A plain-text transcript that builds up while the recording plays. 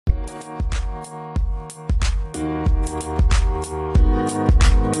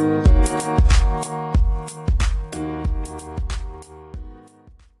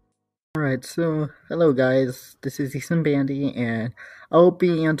Alright, so hello guys, this is Ethan Bandy, and I'll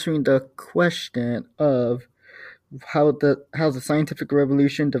be answering the question of how the scientific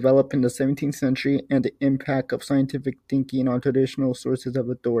revolution developed in the 17th century and the impact of scientific thinking on traditional sources of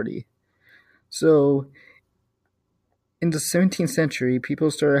authority. So, in the 17th century,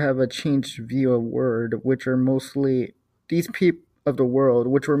 people started to have a changed view of world, which are mostly these people of the world,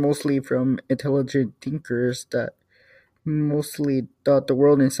 which were mostly from intelligent thinkers that mostly thought the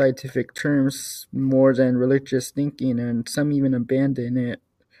world in scientific terms more than religious thinking, and some even abandoned it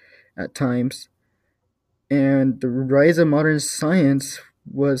at times. And the rise of modern science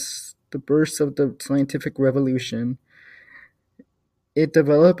was the birth of the scientific revolution. It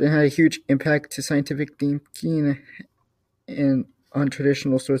developed and had a huge impact to scientific thinking and on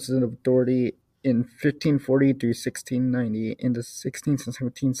traditional sources of authority in 1540 to 1690 in the 16th and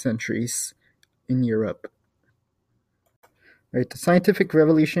 17th centuries in Europe. Right, the scientific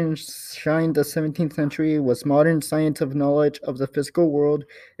revolution shined the 17th century was modern science of knowledge of the physical world,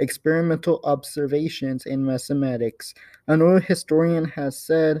 experimental observations, and mathematics. An old historian has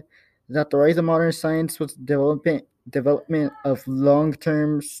said that the rise of modern science was development of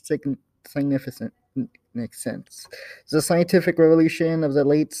long-term significance. The scientific revolution of the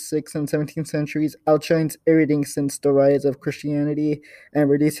late 6th and 17th centuries outshines everything since the rise of Christianity and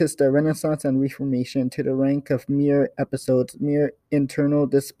reduces the Renaissance and Reformation to the rank of mere episodes, mere internal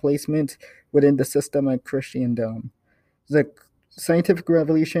displacements within the system of Christendom. The scientific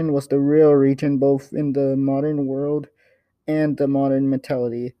revolution was the real region both in the modern world and the modern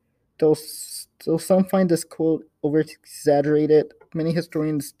mentality. Though some find this quote over-exaggerated, many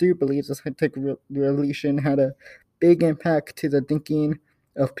historians do believe the scientific revolution had a big impact to the thinking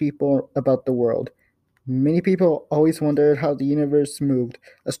of people about the world. Many people always wondered how the universe moved.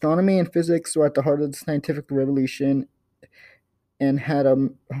 Astronomy and physics were at the heart of the scientific revolution and had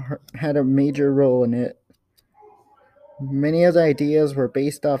a major role in it. Many of the ideas were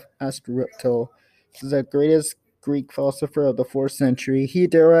based off Aristotle, the greatest Greek philosopher of the 4th century. He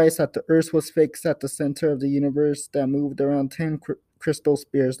theorized that the Earth was fixed at the center of the universe that moved around 10 crystal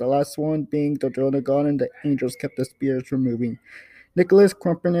spheres, the last one being the throne of God, and the angels kept the spheres from moving. Nicholas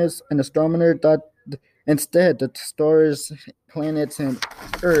Copernicus, an astronomer, thought instead that stars, planets, and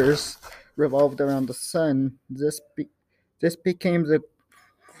Earth revolved around the sun. This became the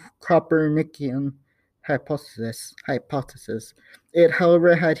Copernican hypothesis. It,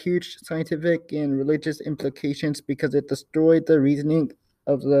 however, had huge scientific and religious implications because it destroyed the reasoning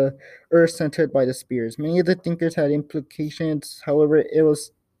of the Earth centered by the spheres. Many of the thinkers had implications. However, it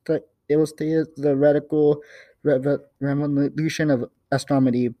was stated the radical revolution of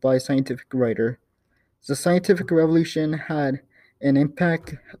astronomy by a scientific writer. The scientific revolution had an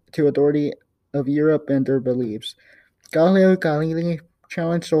impact to authority of Europe and their beliefs. Galileo Galilei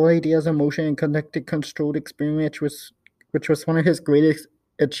challenged all ideas of motion and conducted controlled experiments, which was one of his greatest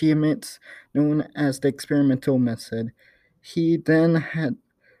achievements, known as the experimental method. He then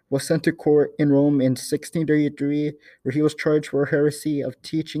was sent to court in Rome in 1633, where he was charged for heresy of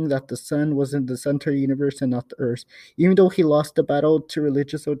teaching that the sun was in the center of the universe and not the earth. Even though he lost the battle to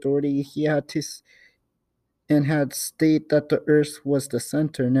religious authority, he had state that the earth was the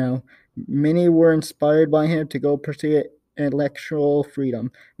center. Now, many were inspired by him to go pursue intellectual freedom.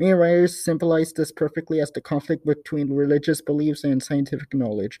 Many writers symbolize this perfectly as the conflict between religious beliefs and scientific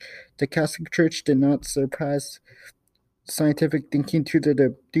knowledge. The Catholic Church did not surpass scientific thinking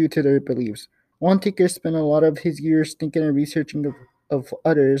due to their beliefs. One thinker spent a lot of his years thinking and researching of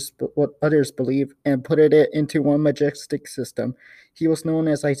others, but what others believe, and put it into one majestic system. He was known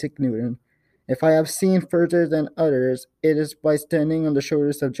as Isaac Newton. If I have seen further than others, it is by standing on the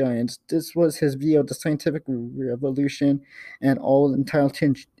shoulders of giants. This was his view of the scientific revolution and all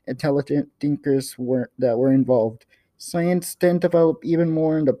intelligent thinkers that were involved. Science then developed even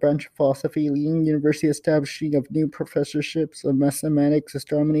more in the branch of philosophy, leading university establishing of new professorships of mathematics,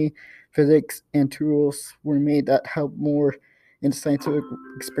 astronomy, physics, and tools were made that helped more in scientific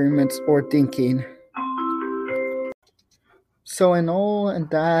experiments or thinking. So in all and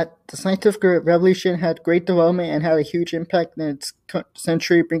that, the scientific revolution had great development and had a huge impact in its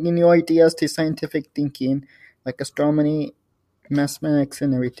century, bringing new ideas to scientific thinking, like astronomy, mathematics,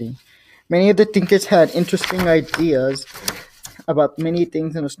 and everything. Many of the thinkers had interesting ideas about many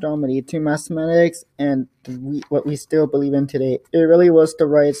things in astronomy to mathematics and what we still believe in today. It really was the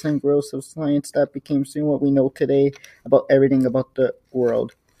rise and growth of science that became soon what we know today about everything about the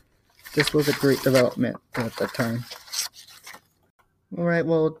world. This was a great development at that time. Alright,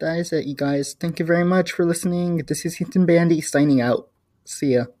 well, that is it, you guys. Thank you very much for listening. This is Ethan Bandy signing out.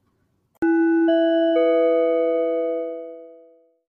 See ya.